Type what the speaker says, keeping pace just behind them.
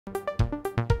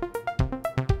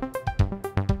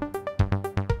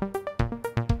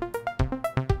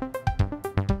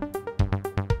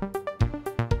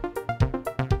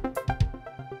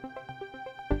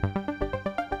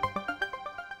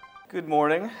Good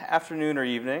morning, afternoon, or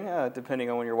evening, depending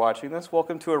on when you're watching this.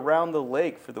 Welcome to Around the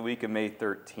Lake for the week of May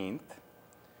 13th.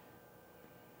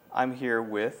 I'm here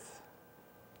with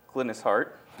Glynis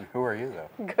Hart. Who are you,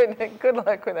 though? Good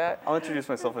luck with that. I'll introduce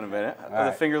myself in a minute. The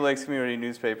right. Finger Lakes Community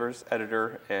Newspapers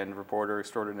editor and reporter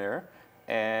extraordinaire,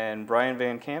 and Bryan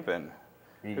VanCampen.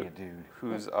 Media dude.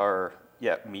 Who's our,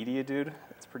 media dude?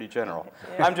 It's pretty general.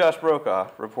 Yeah. I'm Josh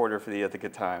Brokaw, reporter for the Ithaca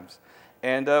Times.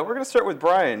 And we're going to start with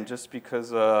Bryan, just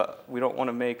because we don't want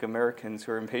to make Americans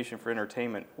who are impatient for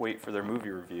entertainment wait for their movie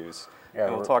reviews. Yeah,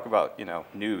 and we'll talk about,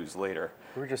 news later.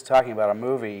 We were just talking about a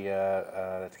movie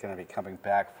that's going to be coming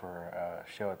back for a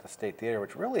show at the State Theater,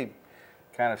 which really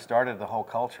kind of started the whole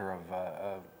culture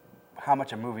of how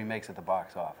much a movie makes at the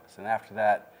box office. And after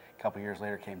that, a couple years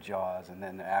later came Jaws, and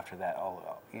then after that,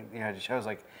 shows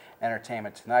like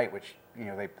Entertainment Tonight, which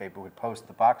they would post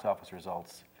the box office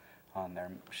results on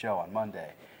their show on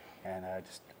Monday, and I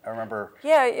remember.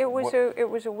 Yeah, it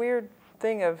was a weird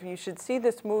thing of you should see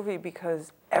this movie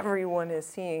because everyone is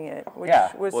seeing it. Which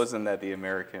wasn't that the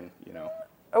American, It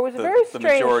was very strange. The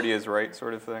majority is right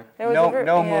sort of thing.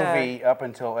 No movie up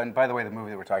until, and by the way, the movie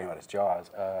that we're talking about is Jaws.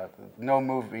 No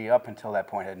movie up until that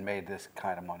point had made this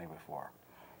kind of money before.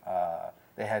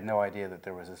 They had no idea that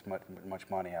there was this much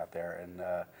money out there, and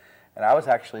I was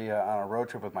actually on a road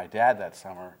trip with my dad that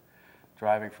summer,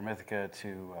 driving from Ithaca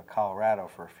to Colorado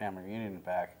for a family reunion and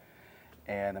back,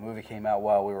 and the movie came out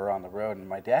while we were on the road, and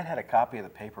my dad had a copy of the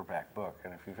paperback book,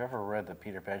 and if you've ever read the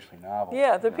Peter Benchley novel...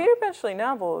 Yeah, the Peter Benchley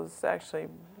novel is actually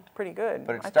pretty good.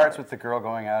 But it starts with the girl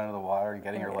going out into the water and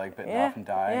getting her leg bitten off and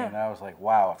dying, and I was like,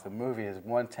 wow, if the movie is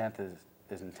 1/10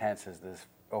 as intense as this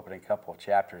opening couple of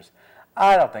chapters,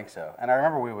 I don't think so. And I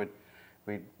remember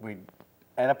we'd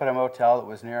end up at a motel that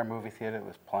was near a movie theater that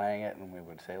was playing it, and we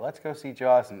would say, let's go see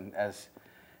Jaws. And as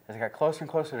it got closer and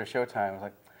closer to showtime, I was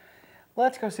like,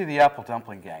 let's go see the Apple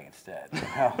Dumpling Gang instead.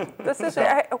 This is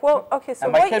okay. So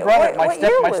and my kid brother,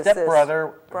 my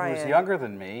stepbrother, Bryan? who's younger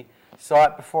than me, saw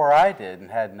it before I did and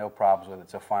had no problems with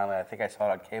it. So finally, I think I saw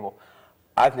it on cable.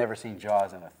 I've never seen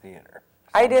Jaws in a theater.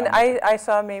 So I didn't. I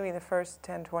saw maybe the first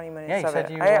 10, 20 minutes of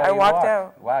it. I walked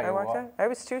out. Wow, I walked out. It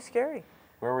was too scary.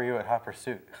 Where were you at Hot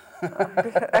Pursuit?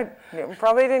 I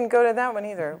probably didn't go to that one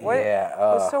either. What,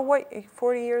 yeah. So what,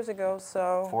 40 years ago,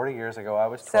 so... 40 years ago, I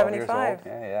was 12 years old.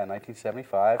 Yeah,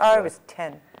 1975. I was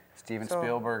 10. Steven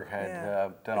Spielberg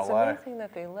had done it's a lot of... It's amazing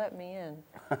that they let me in.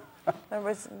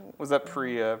 Was that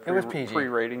it was PG.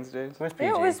 Pre-ratings days? It was PG.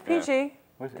 Yeah, it was PG.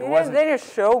 Yeah. They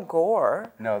just show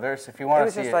gore. No, if you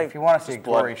want to see a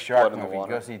gory shark movie,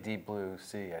 go see Deep Blue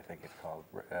Sea, I think it's called,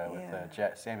 with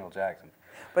Samuel Jackson.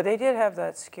 But they did have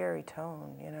that scary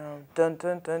tone, dun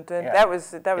dun dun dun. Yeah. That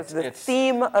was the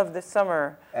theme of the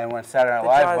summer. And when Saturday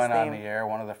Night Live went on the air,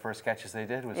 one of the first sketches they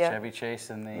did was Chevy Chase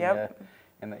in the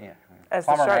as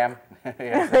Plumber the shark. Ma'am.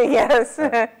 Yes.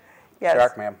 Yes.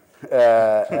 Shark Ma'am.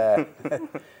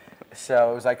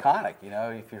 So it was iconic,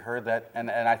 if you heard that, and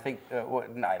I think,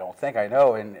 I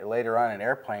know, and later on in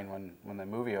Airplane, when the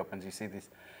movie opens, you see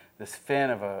this fin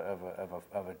of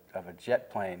a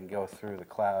jet plane go through the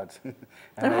clouds, and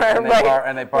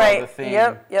they borrow the theme.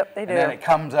 Yep, they do. And then it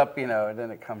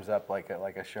comes up, like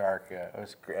a shark. It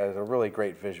was a really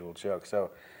great visual joke.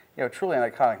 So, truly an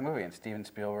iconic movie. And Steven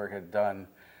Spielberg had done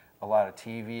a lot of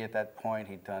TV at that point.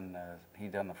 He'd done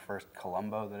the first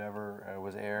Columbo that ever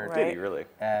was aired. Right. Did he really?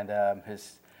 And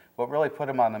what really put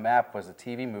him on the map was a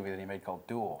TV movie that he made called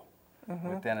Duel,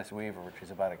 with Dennis Weaver, which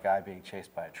is about a guy being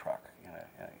chased by a truck.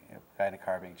 A guy in a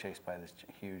car being chased by this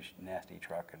huge, nasty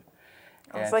truck.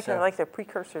 It's like the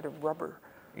precursor to Rubber.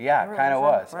 Yeah, it kind of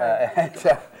was. Right.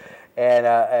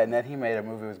 And then he made a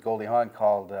movie with Goldie Hawn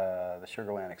called The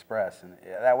Sugarland Express, and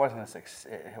that wasn't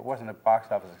it wasn't a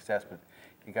box office success, but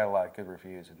he got a lot of good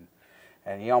reviews,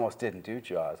 and he almost didn't do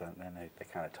Jaws, and then they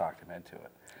kind of talked him into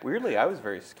it. Weirdly, I was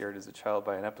very scared as a child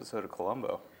by an episode of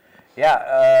Columbo.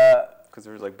 Yeah. Because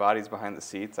there was like bodies behind the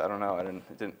seats. I don't know.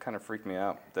 It didn't kind of freak me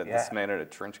out that this man had a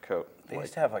trench coat. They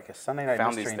used to have like a Sunday night mystery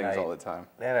night. Found these things all the time.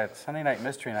 They had a Sunday night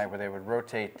mystery night where they would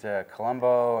rotate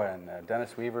Columbo and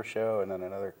Dennis Weaver show, and then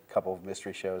another couple of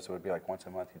mystery shows. It would be like once a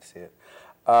month you'd see it.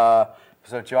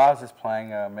 So Jaws is playing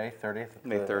May 30th.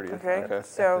 May 30th. Okay.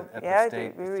 So at the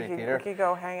State Theater. We could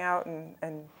go hang out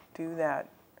and do that.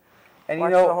 And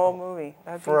watch the whole movie.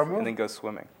 And then go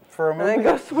swimming. For a movie, and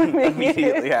then go swimming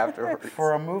immediately afterwards.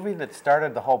 For a movie that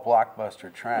started the whole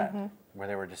blockbuster trend, where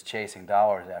they were just chasing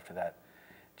dollars after that,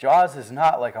 Jaws is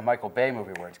not like a Michael Bay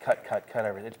movie where it's cut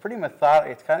everything. It's pretty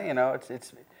methodical. It's kind of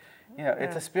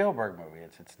it's a Spielberg movie.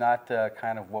 It's not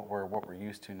kind of what we're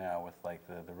used to now with like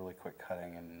the really quick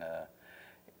cutting and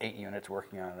 8 units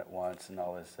working on it at once and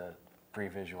all this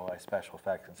pre-visualized special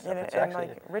effects and stuff. And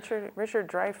like Richard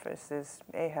Dreyfuss is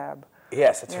Ahab.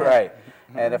 Yes, that's right.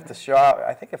 And if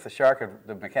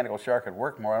the mechanical shark had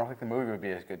worked more, I don't think the movie would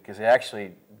be as good because they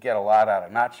actually get a lot out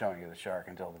of not showing you the shark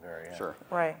until the very end. Sure.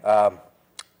 Right.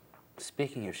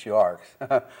 Speaking of sharks,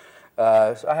 so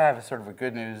I have sort of a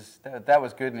good news. That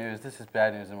was good news. This is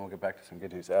bad news, and we'll get back to some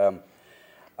good news.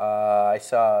 I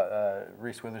saw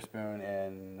Reese Witherspoon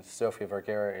and Sofia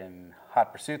Vergara in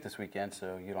Hot Pursuit this weekend,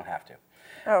 so you don't have to.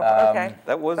 Oh, okay.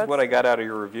 That was what I got out of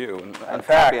your review. And in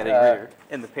fact,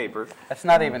 in the paper. That's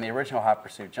not even the original Hot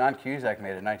Pursuit. John Cusack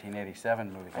made a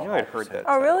 1987 movie called I know I'd heard that.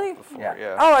 Oh, really? Before,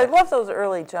 Yeah. Oh, I love those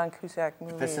early John Cusack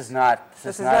movies. This is not.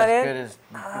 This is not as good as.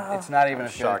 It's not even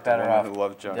as good as Better Off. Who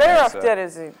loved John Better Off Dead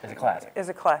is a classic. Is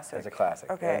a classic. It's a classic.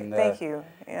 Okay, and, thank you.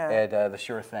 Yeah. And The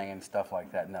Sure Thing and stuff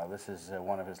like that. No, this is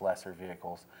one of his lesser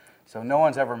vehicles. So no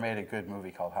one's ever made a good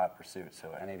movie called Hot Pursuit. So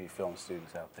any of you film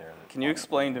students out there. Can you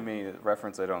explain to me a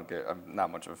reference I don't get? I'm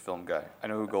not much of a film guy. I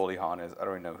know who Goldie Hawn is. I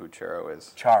don't even know who Charo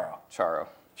is. Charo.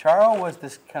 Charo was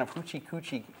this kind of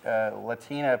hoochie-coochie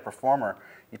Latina performer.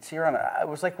 You'd see her on. It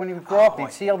was like when you would grow up,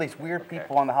 you'd see all these weird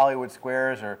people on the Hollywood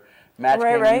squares or match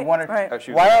games. And you wondered, why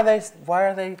are they?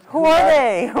 Who are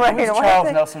they? Right. Who's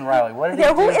Charles Nelson Riley? What did he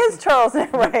do? Who is Charles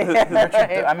Nelson Riley?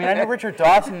 I mean, I knew Richard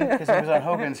Dawson because he was on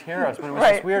Hogan's Heroes, but it was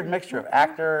this weird mixture of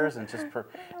actors and just.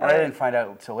 And I didn't find out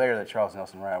until later that Charles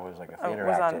Nelson Riley was like a theater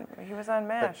actor. He was on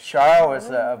MASH. But Charo was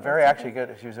actually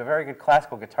good. She was a very good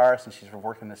classical guitarist, and she's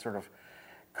worked in this sort of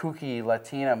kooky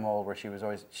Latina mold where she was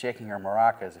always shaking her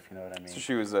maracas, if you know what I mean. So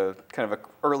she was a kind of an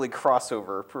early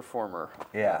crossover performer.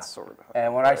 Yeah. Sort of.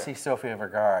 And when I see Sofia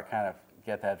Vergara, I kind of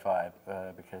get that vibe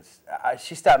because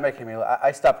she stopped making me.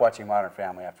 I stopped watching Modern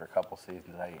Family after a couple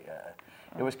seasons.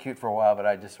 It was cute for a while, but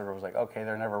I just sort of was like, okay,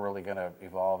 they're never really going to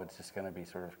evolve. It's just going to be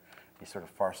sort of these sort of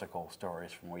farcical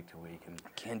stories from week to week. And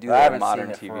can't do that in I modern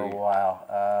haven't seen it TV for a while.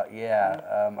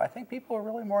 I think people are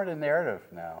really more into narrative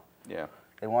now. Yeah.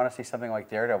 They want to see something like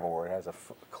Daredevil where it has a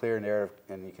clear narrative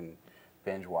and you can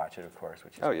binge watch it, of course,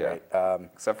 which is great.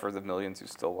 Except for the millions who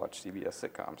still watch CBS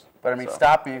sitcoms. But I mean,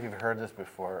 stop me if you've heard this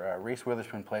before. Reese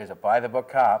Witherspoon plays a by-the-book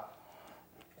cop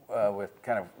with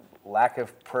kind of lack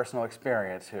of personal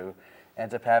experience who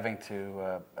ends up having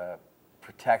to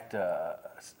protect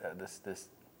this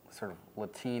sort of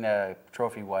Latina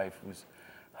trophy wife whose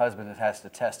husband has to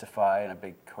testify in a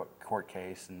big court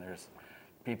case, and there's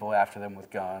people after them with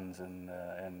guns and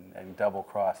double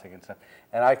crossing and stuff.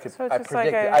 And I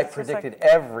predicted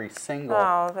every single.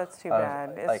 Oh, that's too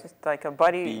bad. It's just like a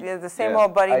buddy, the same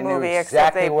old buddy movie,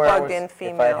 except they plugged in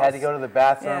females. If I had to go to the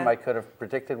bathroom, I could have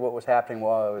predicted what was happening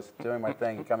while I was doing my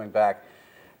thing and coming back.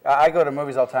 I go to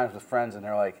movies all the time with friends, and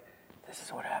they're like, "This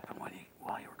is what happened while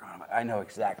you were gone." I know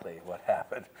exactly what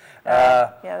happened.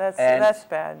 That's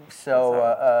bad.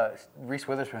 So Reese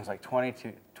Witherspoon's like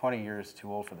 20 years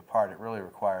too old for the part. It really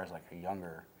requires like a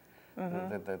younger.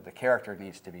 The character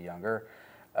needs to be younger.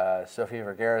 Sofia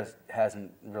Vergara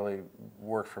hasn't really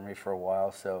worked for me for a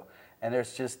while. And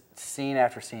there's just scene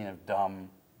after scene of dumb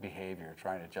behavior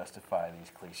trying to justify these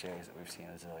cliches that we've seen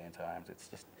a zillion times.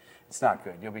 It's not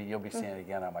good. You'll be seeing it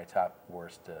again on my top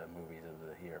worst movies of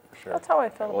the year for sure. That's how I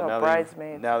felt about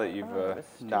Bridesmaids. Now that you've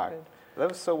knocked, that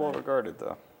was so well regarded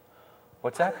though.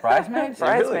 What's that? Bridesmaids?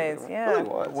 Bridesmaids, yeah. It really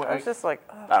was. I was just like,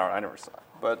 I don't know. I never saw it,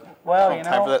 but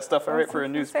time for that stuff. I write for a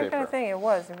newspaper. Same kind of thing. It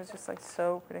was just like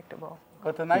so predictable.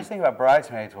 But the nice thing about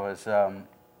Bridesmaids was, I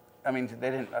mean,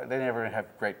 they never have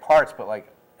great parts, but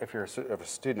like if you're a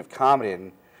student of comedy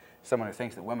and someone who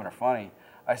thinks that women are funny,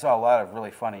 I saw a lot of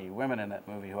really funny women in that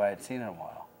movie who I had seen in a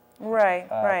while. Right.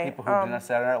 People who've done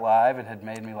Saturday Night Live and had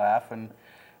made me laugh and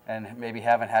maybe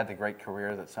haven't had the great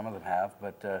career that some of them have,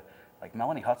 but like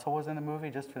Melanie Hutzel was in the movie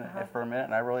just for a minute,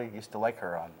 and I really used to like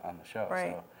her on the show.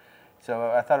 Right.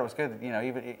 So I thought it was good. You know,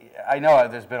 even I know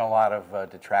there's been a lot of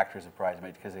detractors of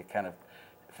Bridesmaids because they kind of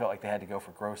felt like they had to go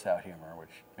for gross out humor, which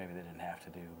maybe they didn't have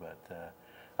to do. But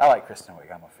I like Kristen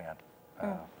Wiig. I'm a fan.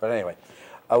 But anyway,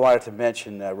 I wanted to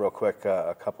mention real quick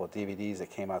a couple of DVDs that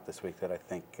came out this week that I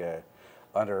think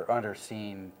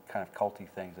underseen kind of culty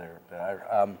things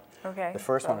The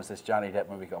first one is this Johnny Depp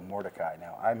movie called Mordecai.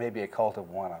 Now, I may be a cult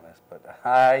of one on this, but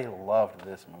I loved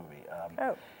this movie.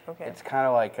 It's kind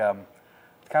of like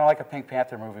a Pink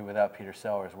Panther movie without Peter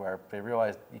Sellers, where they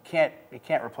realized you can't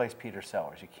replace Peter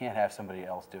Sellers. You can't have somebody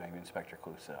else doing Inspector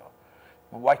Clouseau.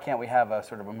 Well, why can't we have a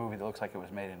sort of a movie that looks like it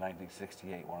was made in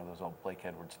 1968, one of those old Blake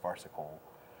Edwards farcical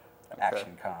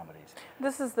action comedies?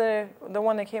 This is the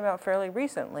one that came out fairly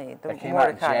recently. That came out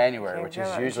in January, which is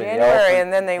usually January,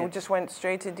 and then they just went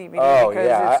straight to DVD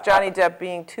because it's Johnny Depp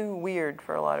being too weird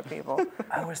for a lot of people.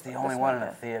 I was the only one in the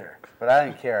theater, but I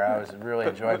didn't care. I was really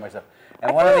enjoying myself.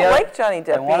 And one of the like Johnny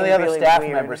Depp. And one of the other really staff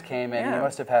weird. members came in. Yeah. He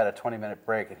must have had a 20-minute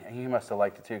break, and he must have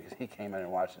liked it too, because he came in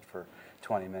and watched it for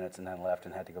 20 minutes and then left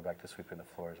and had to go back to sweeping the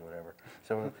floors or whatever.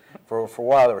 So for a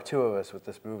while, there were two of us with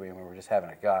this movie, and we were just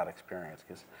having a god experience.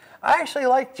 Because I actually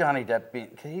like Johnny Depp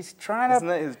because he's trying to. Isn't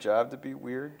that his job to be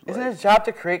weird? Isn't his job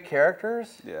to create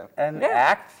characters? Yeah. And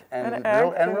act and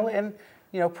really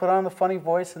put on the funny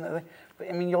voice and.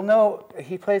 I mean, you'll know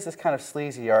he plays this kind of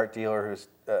sleazy art dealer who's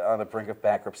on the brink of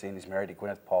bankruptcy, and he's married to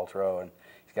Gwyneth Paltrow, and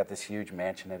he's got this huge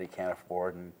mansion that he can't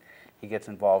afford, and he gets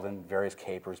involved in various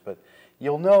capers. But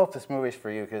you'll know if this movie's for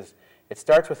you because it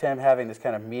starts with him having this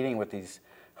kind of meeting with these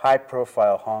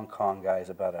high-profile Hong Kong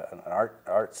guys about an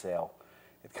art sale.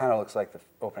 It kind of looks like the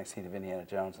opening scene of Indiana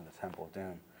Jones and the Temple of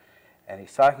Doom, and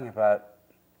he's talking about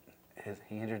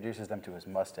he introduces them to his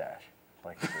mustache.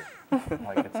 Like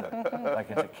it's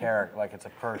a character, like it's a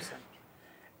person,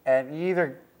 and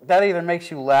that either makes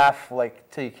you laugh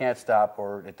till you can't stop,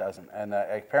 or it doesn't. And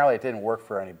apparently, it didn't work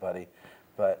for anybody.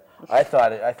 But I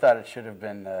thought it should have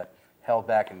been held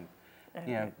back and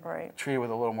treated with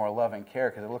a little more love and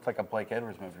care, because it looked like a Blake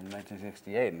Edwards movie from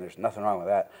 1968, and there's nothing wrong with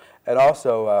that. And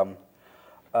also,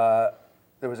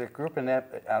 there was a group on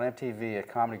MTV, a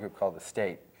comedy group called The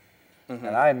State. Mm-hmm.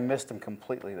 And I missed them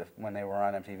completely when they were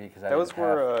on MTV because that was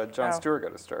where Jon Stewart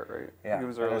got to start, right? Yeah, he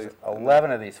was early.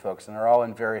 11 of these folks, and they're all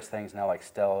in various things now, like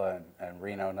Stella and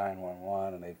Reno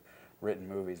 911, and they've written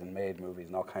movies and made movies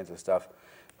and all kinds of stuff.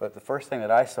 But the first thing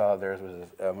that I saw of theirs was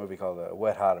a movie called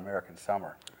Wet Hot American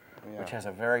Summer, which has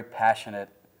a very passionate,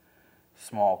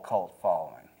 small cult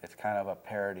following. It's kind of a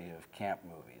parody of camp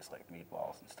movies like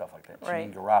Meatballs and stuff like that.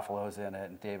 Right. Janine Garofalo's in it,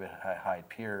 and David Hyde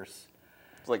Pierce.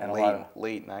 It's like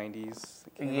late 90s.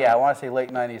 Yeah, I want to say late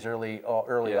 90s, early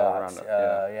aughts.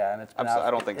 And it's been out.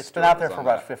 I don't think it's been out there for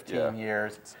about 15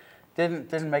 years.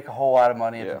 Didn't make a whole lot of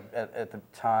money at the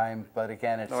time, but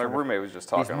again, it's my roommate was just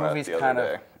talking about it the other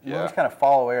day. Movies kind of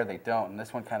follow or they don't, and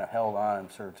this one kind of held on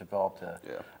and sort of developed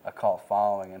a cult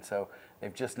following, and so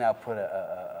they've just now put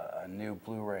a new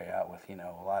Blu-ray out with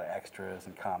a lot of extras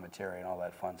and commentary and all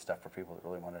that fun stuff for people that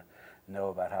really want to know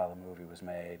about how the movie was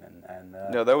made.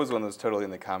 No, that was one that was totally in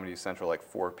the Comedy Central, like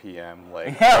 4 p.m.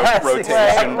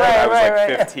 rotation when I was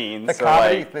like 15.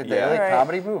 The daily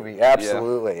comedy movie,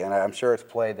 absolutely, and I'm sure it's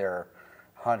played there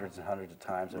hundreds and hundreds of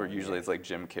times. Where usually it's like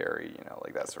Jim Carrey,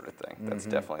 like that sort of thing. That's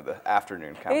definitely the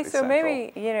afternoon Comedy Central.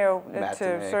 Hey, so maybe,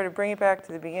 to sort of bring it back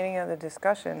to the beginning of the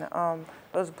discussion,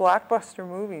 those blockbuster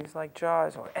movies like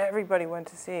Jaws, or everybody went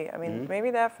to see. I mean,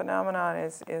 maybe that phenomenon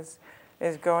is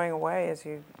going away as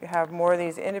you have more of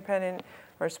these independent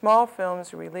or small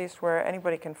films released where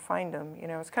anybody can find them.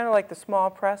 It's kind of like the small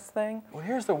press thing. Well,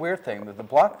 here's the weird thing, that the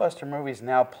blockbuster movies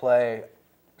now play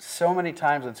so many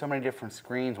times on so many different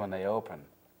screens when they open.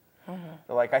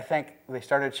 Mm-hmm. Like, I think they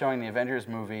started showing the Avengers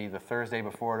movie the Thursday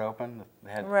before it opened.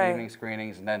 They had evening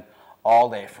screenings, and then all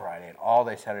day Friday and all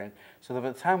day Saturday. So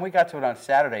by the time we got to it on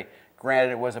Saturday,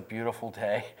 granted it was a beautiful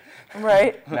day.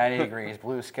 Right. 90 degrees,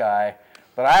 blue sky.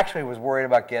 But I actually was worried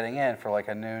about getting in for like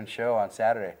a noon show on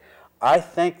Saturday. I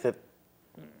think that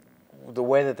the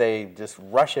way that they just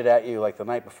rush it at you like the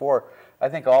night before, I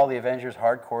think all the Avengers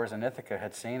hardcores in Ithaca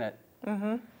had seen it.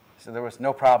 Mm-hmm. So there was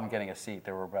no problem getting a seat.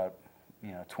 There were about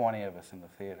 20 of us in the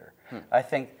theater. I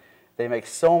think they make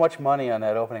so much money on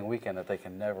that opening weekend that they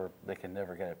can never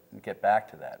get back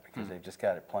to that, because they've just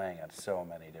got it playing on so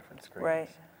many different screens. Right.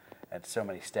 At so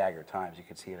many staggered times. You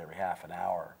could see it every half an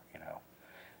hour,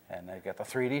 And they've got the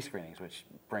 3D screenings, which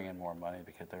bring in more money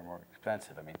because they're more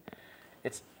expensive. I mean,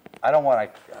 I don't know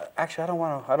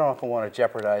if I want to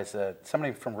jeopardize.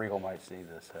 Somebody from Regal might see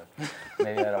this.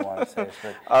 Maybe I don't want to say this.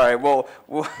 But all right. Well,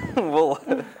 we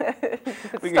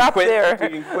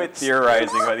can quit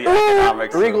theorizing about the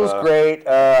economics. Regal's great.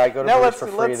 I go to movies for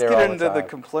free there all the time. Let's get into the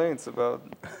complaints about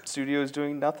studios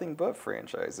doing nothing but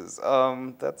franchises.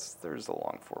 There's a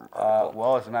long form article.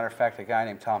 Well, as a matter of fact, a guy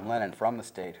named Tom Lennon from the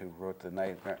State, who wrote the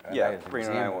Night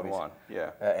Reno 911.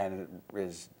 And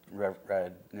is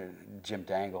Jim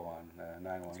Dangle on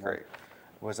 911. That's great.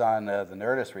 Was on the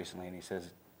Nerdist recently, and he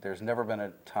says there's never been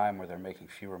a time where they're making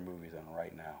fewer movies than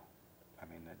right now. I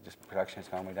mean, just production is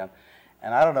going way down.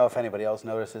 And I don't know if anybody else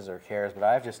notices or cares, but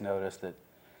I've just noticed that,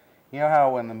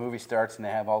 how when the movie starts and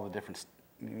they have all the different,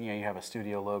 you have a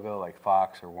studio logo like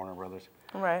Fox or Warner Brothers.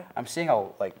 Right. I'm seeing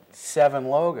like 7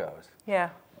 logos. Yeah.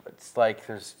 It's like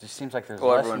just seems like there's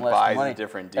less and less buys money.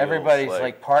 Different deals. Everybody's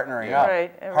like partnering up,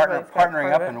 right.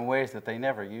 partnering up in ways that they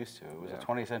never used to. It was a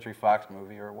 20th Century Fox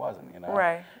movie, or it wasn't.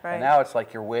 Right. And now it's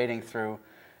like you're wading through.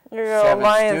 You go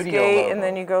Lionsgate, and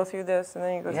then you go through this, and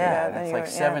then you go through that. And it's like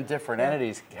 7 different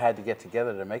entities had to get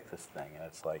together to make this thing, and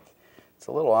it's like It's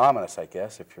a little ominous, I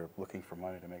guess, if you're looking for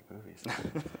money to make movies.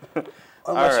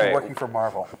 Unless you're working for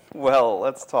Marvel. Well,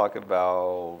 let's talk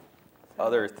about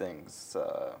other things.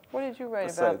 What did you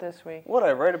write about this week? What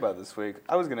I write about this week?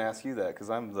 I was going to ask you that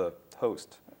because I'm the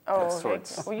host. Oh, okay.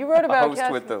 Well, you wrote about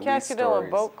Cascadilla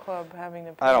Boat Club having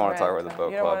to pay I don't want to talk about the boat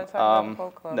club. You don't want to talk about the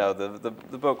boat club? No,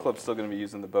 the boat club's still going to be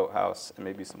using the boathouse, and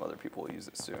maybe some other people will use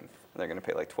it soon. And they're going to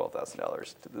pay like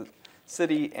 $12,000 to the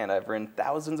city, and I've written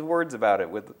thousands of words about it,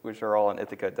 which are all on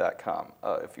Ithaca.com,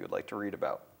 if you would like to read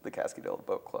about the Cascadilla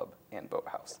Boat Club and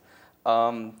boathouse.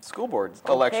 School board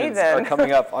elections are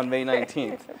coming up on May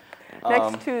 19th.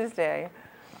 Next Tuesday.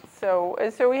 So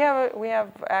we have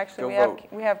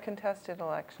contested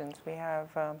elections. We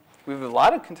have a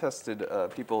lot of contested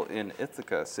people in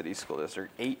Ithaca City School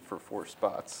District, 8 for 4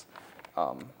 spots.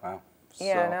 Wow.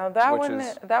 Yeah, now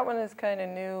that one is kind of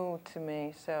new to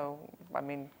me. So I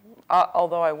mean,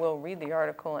 although I will read the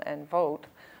article and vote,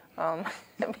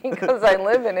 because I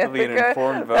live in Ithaca. Be an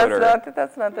informed voter.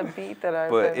 That's not the beat that I've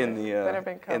been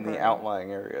covering. In the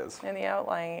outlying areas. In the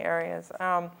outlying areas.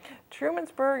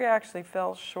 Trumansburg actually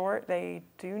fell short. They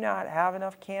do not have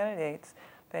enough candidates.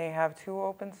 They have 2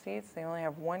 open seats. They only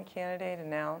have 1 candidate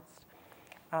announced.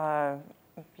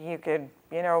 You could,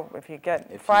 if you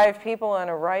get 5 people on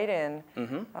a write-in.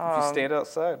 Mm-hmm. If you stand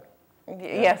outside.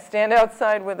 Yeah, stand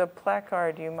outside with a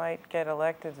placard, you might get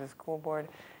elected to school board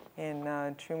in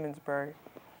Trumansburg.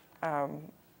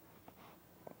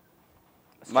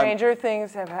 Stranger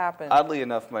things have happened. Oddly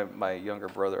enough, my younger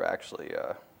brother actually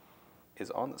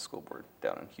is on the school board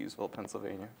down in Hughesville,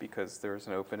 Pennsylvania, because there was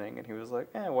an opening, and he was like,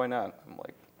 why not? I'm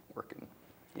like, working,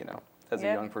 as a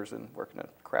young person, working a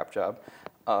crap job.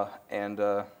 So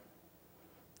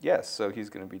he's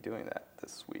going to be doing that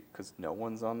this week, because no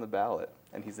one's on the ballot,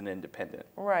 and he's an independent.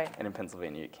 Right. And in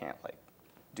Pennsylvania, you can't,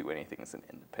 do anything as an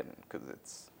independent, because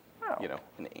it's,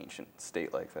 an ancient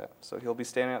state like that. So he'll be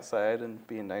standing outside and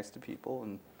being nice to people,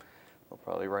 and they'll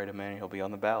probably write him in, and he'll be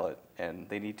on the ballot. And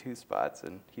they need 2 spots,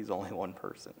 and he's only 1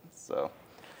 person. So,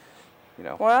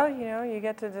 Well, you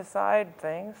get to decide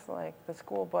things like the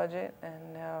school budget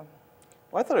and.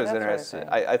 Well, I thought it was interesting.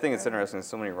 I think it's interesting there's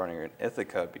so many running in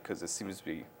Ithaca, because it seems to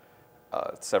be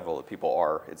several of the people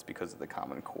are. It's because of the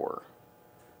Common Core.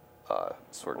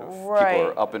 People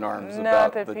are up in arms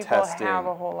about the testing. Not that people have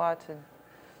a whole lot to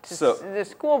the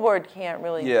school board can't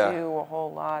really do a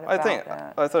whole lot about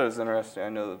that. I thought it was interesting. I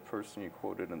know the person you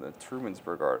quoted in the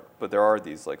Trumansburg art, but there are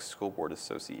these school board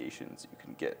associations you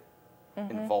can get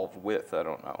involved with. I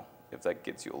don't know if that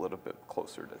gets you a little bit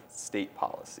closer to state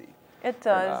policy. It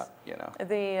does.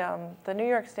 The New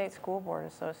York State School Board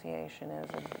Association is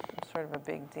sort of a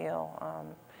big deal.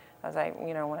 As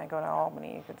when I go to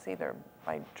Albany, you could see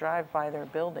I drive by their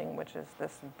building, which is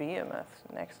this behemoth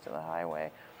next to the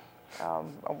highway,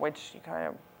 which you kind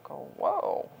of go,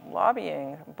 whoa,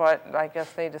 lobbying. But I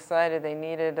guess they decided they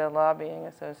needed a lobbying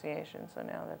association, so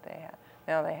now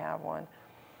they have one.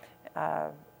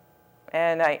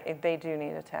 And they do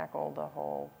need to tackle the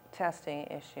whole testing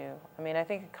issue. I mean, I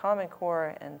think Common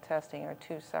Core and testing are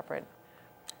 2 separate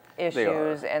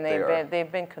issues, and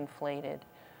they've been conflated.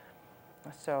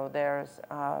 So there's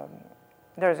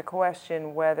a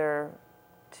question whether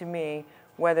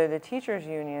the teachers'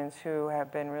 unions, who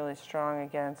have been really strong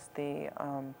against the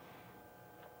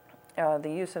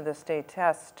use of the state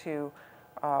tests to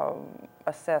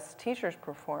assess teachers'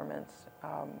 performance,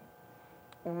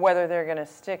 whether they're going to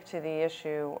stick to the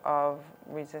issue of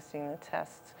resisting the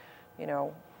tests,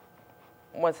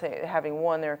 once having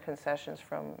won their concessions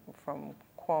from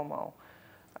Cuomo.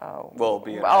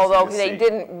 Although they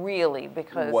didn't really,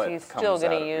 because he's still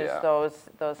going to use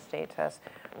those state tests.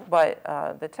 But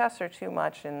the tests are too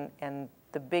much, and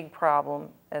the big problem,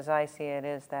 as I see it,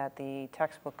 is that the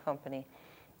textbook company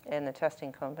and the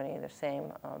testing company, the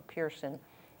same, Pearson,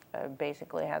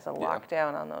 basically has a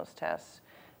lockdown on those tests,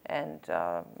 and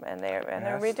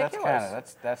they're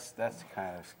ridiculous. That's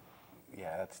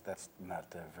not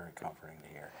very comforting to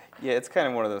hear. Yeah, it's kind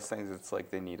of one of those things. It's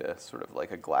like they need a sort of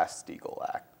like a Glass-Steagall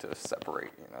Act to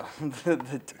separate,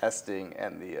 the testing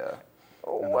and the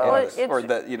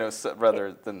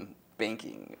rather than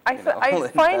banking. I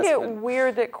find it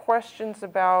weird that questions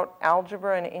about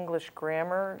algebra and English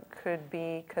grammar could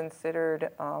be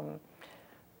considered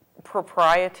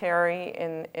proprietary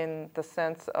in the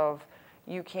sense of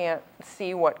you can't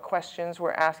see what questions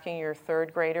we're asking your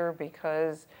 3rd grader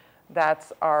because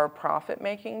that's our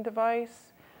profit-making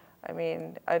device. I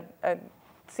mean, it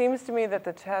seems to me that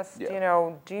the test,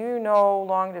 do you know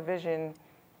long division?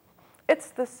 It's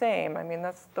the same. I mean,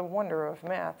 that's the wonder of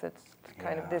math. It's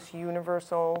kind of this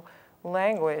universal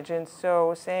language. And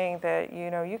so saying that,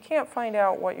 you can't find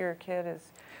out what your kid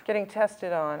is getting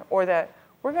tested on, or that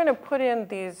we're going to put in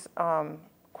these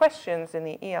questions in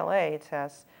the ELA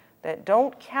tests that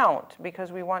don't count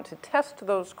because we want to test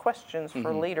those questions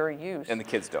for later use. And the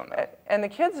kids don't know. And the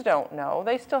kids don't know.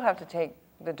 They still have to take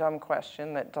the dumb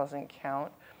question that doesn't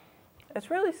count. It's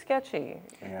really sketchy.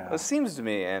 Yeah. Well, it seems to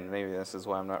me, and maybe this is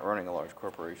why I'm not running a large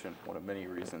corporation, one of many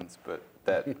reasons, but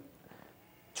that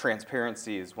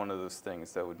transparency is one of those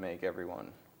things that would make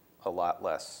everyone a lot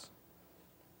less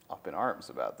up in arms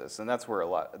about this. And that's where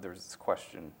there's this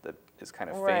question that is kind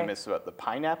of famous about the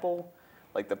pineapple.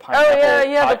 Like the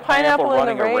pineapple, the pineapple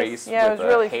running in the a race. race Yeah, with it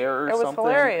was really, hair or it was something.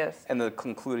 hilarious. And the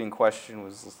concluding question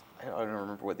was, I don't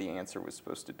remember what the answer was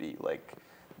supposed to be. Like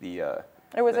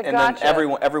It was a and gotcha.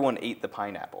 then everyone ate the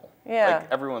pineapple. Yeah. Like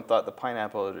everyone thought the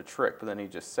pineapple had a trick, but then he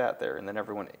just sat there, and then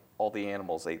all the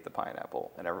animals ate the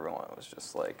pineapple, and everyone was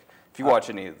just like, if you watch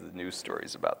any of the news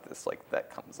stories about this, like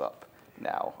that comes up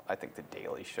now. I think the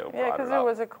Daily Show brought it up. Yeah, because it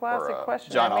was a classic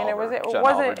question. John I mean, Oliver.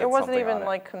 it wasn't even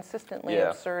like consistently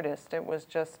absurdist. It was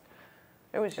just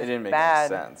it didn't make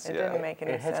bad. any sense. It didn't make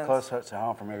any sense. It hits close to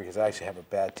home for me because I actually have a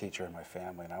bad teacher in my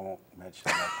family, and I won't mention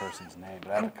that person's name,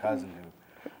 but I have a cousin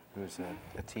who's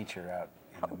a teacher out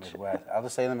in the Midwest. I'll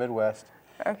just say in the Midwest.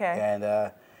 Okay.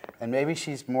 And maybe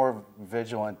she's more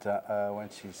vigilant when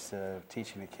she's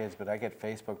teaching the kids, but I get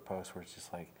Facebook posts where it's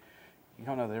just like, you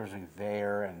don't know the difference between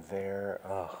there and there.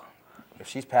 Ugh. If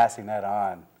she's passing that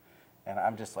on, and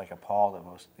I'm just like appalled at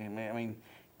most. I mean,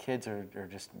 kids are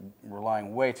just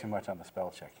relying way too much on the spell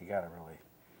check. You gotta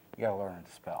learn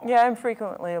to spell. Yeah, I'm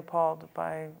frequently appalled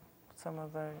by some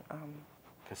of the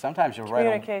because sometimes you'll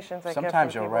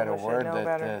write a word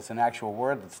that is an actual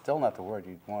word that's still not the word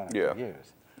you want to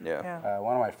use. Yeah.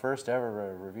 One of my first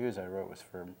ever reviews I wrote was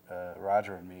for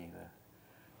Roger and Me,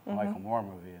 the Michael Moore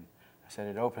movie, and I said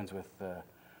it opens with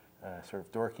sort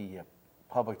of dorky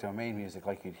public domain music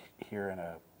like you'd hear in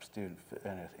a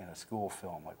school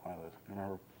film, like one of those.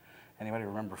 Anybody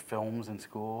remember films in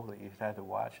school that you had to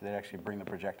watch? They'd actually bring the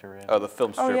projector in. Oh, the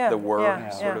film strip, the Whir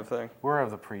sort of thing. We're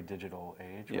of the pre-digital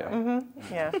age, yeah. right?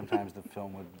 Mm-hmm. Yeah. Sometimes the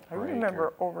film would break. I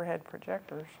remember overhead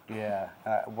projectors. Yeah.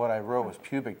 What I wrote was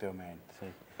pubic domain.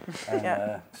 See?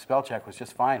 And spell check was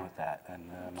just fine with that. And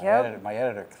my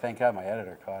editor, thank God my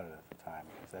editor caught it at the time,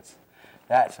 because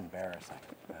that's embarrassing.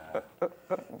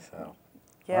 So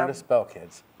learn to spell,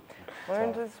 kids.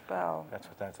 Learn to spell. That's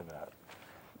what that's about.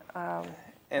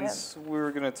 And so we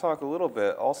were going to talk a little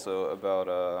bit also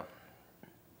about,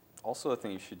 also a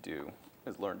thing you should do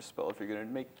is learn to spell if you're going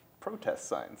to make protest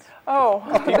signs. Oh,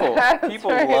 people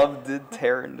love to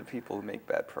tear into people who make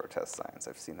bad protest signs.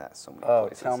 I've seen that so many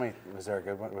places. Tell me, was there a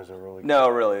good one? Was there really good? No,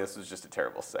 really, this was just a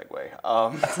terrible segue.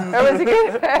 That was a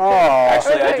good.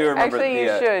 Actually, I do remember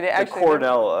the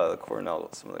Cornell,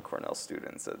 some of the Cornell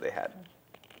students, they had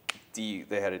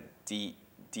a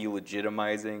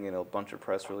delegitimizing in a bunch of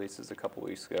press releases a couple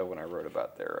weeks ago when I wrote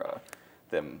about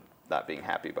them not being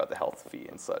happy about the health fee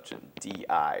and such, and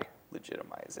DI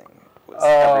legitimizing was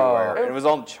everywhere. And it was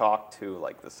on chalk too,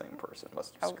 like the same person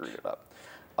must have screwed it up.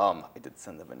 I did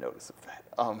send them a notice of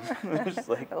that. Just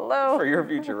like, hello, for your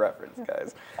future reference,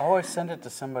 guys. Always send it to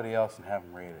somebody else and have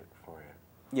them read it for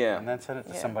you. Yeah. And then send it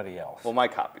to somebody else. Well, my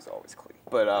copy's always clean.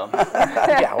 But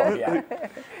yeah.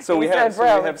 So we have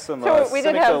some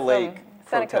Seneca Lake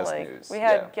protest news. We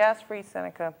had Gas Free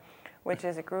Seneca, which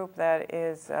is a group that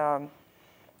is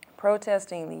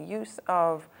protesting the use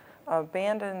of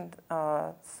abandoned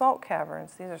salt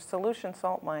caverns. These are solution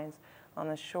salt mines on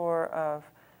the shore of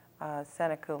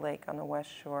Seneca Lake on the west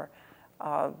shore.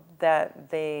 That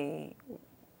they,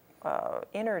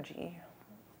 Energy,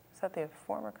 is that the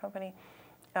former company?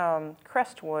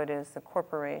 Crestwood is the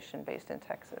corporation based in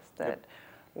Texas that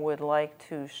would like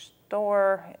to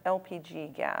store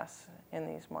LPG gas in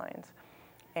these mines.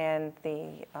 And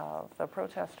the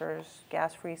protesters,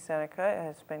 Gas Free Seneca,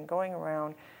 has been going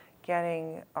around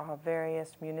getting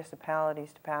various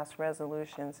municipalities to pass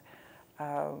resolutions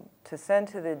to send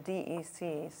to the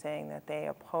DEC saying that they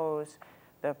oppose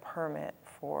the permit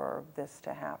for this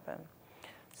to happen.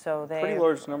 So they pretty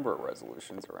large number of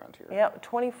resolutions around here. Yeah,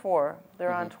 24.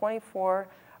 They're on 24.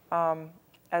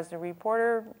 As the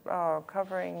reporter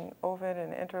covering Ovid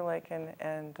and Interlake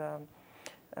and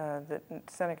the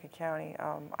Seneca County,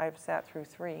 I've sat through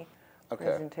 3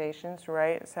 presentations,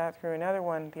 right? Sat through another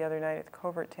one the other night at the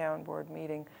Covert Town Board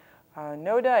meeting.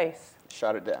 No dice.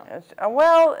 Shot it down.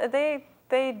 Well, they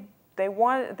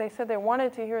said they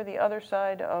wanted to hear the other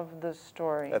side of the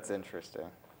story. That's interesting.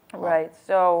 Right.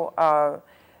 So,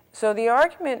 so the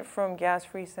argument from Gas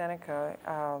Free Seneca,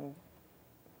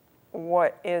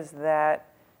 what is that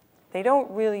they don't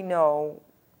really know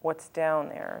what's down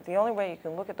there. The only way you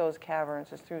can look at those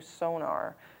caverns is through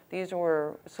sonar. These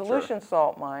were solution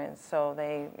salt mines, so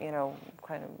they,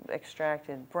 kind of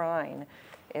extracted brine.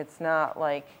 It's not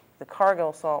like the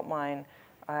Cargill salt mine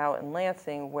out in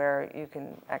Lansing where you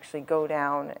can actually go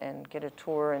down and get a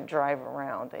tour and drive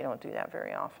around. They don't do that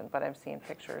very often, but I've seen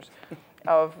pictures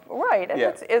of, and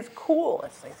it's cool.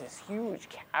 It's like this huge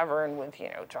cavern with,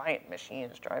 giant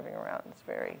machines driving around. It's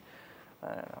very,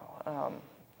 I don't know,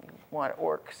 you want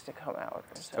orcs to come out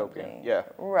or something. Yeah.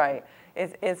 Right.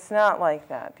 It's not like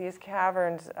that. These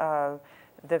caverns,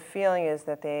 the feeling is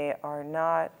that they are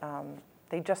not,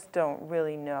 they just don't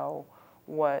really know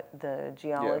what the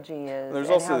geology is. There's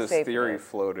and also how this safe theory it is.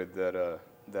 floated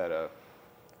that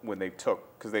when they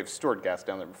took, because they've stored gas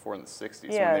down there before in the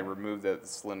 60s, Yeah. when they removed that, the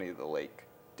salinity of the lake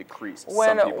decreased.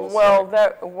 When, some people well,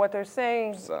 what they're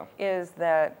saying So. is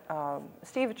that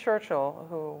Steve Churchill,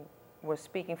 who was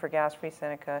speaking for Gas Free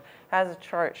Seneca, has a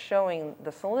chart showing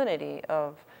the salinity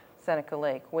of Seneca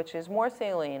Lake, which is more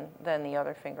saline than the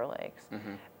other Finger Lakes.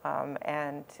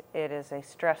 And it is a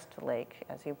stressed lake,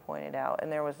 as you pointed out.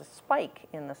 And there was a spike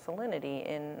in the salinity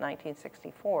in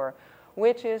 1964,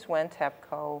 which is when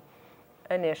TEPCO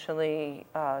initially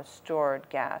stored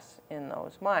gas in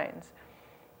those mines.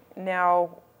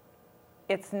 Now,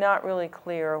 it's not really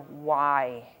clear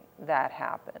why that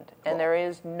happened. And there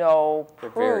is no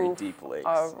proof. They're very deep lakes.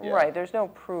 Right, there's no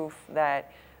proof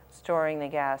that storing the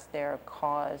gas there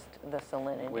caused the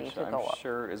salinity Which to I'm go up.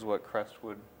 sure is what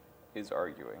Crestwood is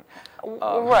arguing.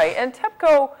 Right, and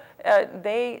TEPCO,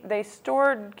 they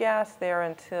stored gas there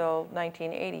until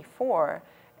 1984,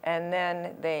 and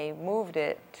then they moved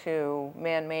it to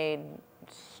man-made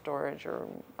storage or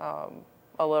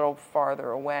a little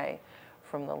farther away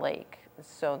from the lake.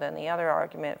 So then the other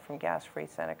argument from Gas Free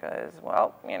Seneca is,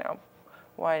 well,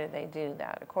 why did they do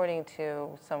that? According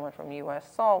to someone from U.S.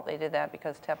 Salt, they did that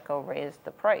because TEPCO raised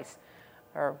the price,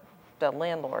 or the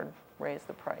landlord raised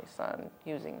the price on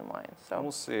using the mines. So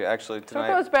We'll see. Actually, tonight.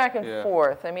 So it goes back and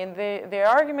forth. I mean, the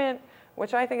argument,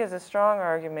 which I think is a strong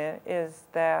argument, is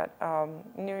that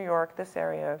New York, this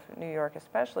area of New York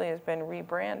especially, has been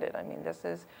rebranded. I mean,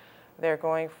 they're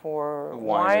going for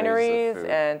wineries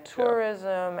and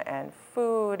tourism and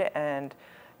food and,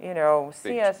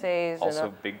 CSAs.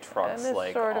 Also big trucks and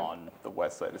like on the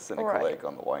west side of Seneca Lake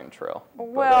on the wine trail.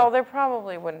 Well, there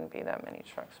probably wouldn't be that many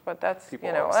trucks, but that's,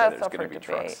 that's up for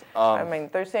debate. I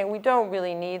mean, they're saying we don't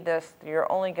really need this.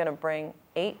 You're only going to bring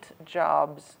 8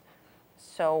 jobs,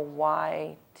 so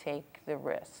why take the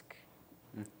risk?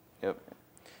 Yep.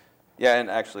 Yeah,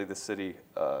 and actually the city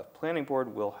planning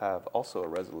board will have also a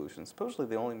resolution, supposedly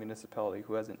the only municipality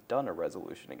who hasn't done a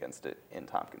resolution against it in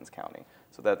Tompkins County.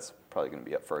 So that's probably going to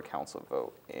be up for a council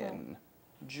vote in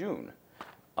June.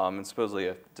 And supposedly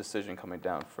a decision coming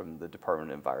down from the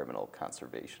Department of Environmental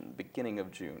Conservation beginning of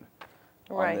June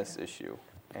on this issue.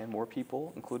 And more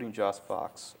people, including Joss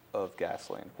Fox of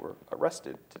Gasland, were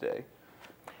arrested today.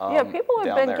 Yeah, people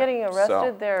have been getting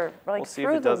arrested there like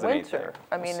through the winter.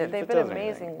 Anything. I mean, they've been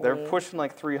amazingly. They're pushing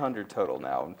like 300 total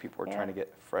now, and people are trying to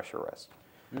get fresh arrests.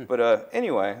 But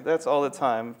anyway, that's all the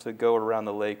time to go around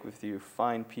the lake with you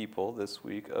fine people this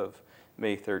week of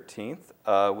May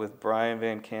 13th with Bryan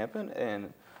VanCampen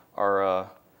and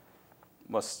our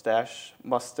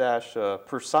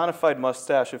personified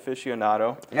mustache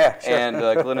aficionado. Yeah, sure. And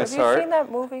Glynis Hart. Have you seen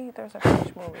that movie? There's a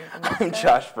French movie. I'm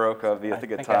Josh Brokaw of the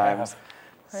Ithaca Times.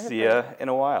 See ya in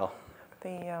a while.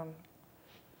 The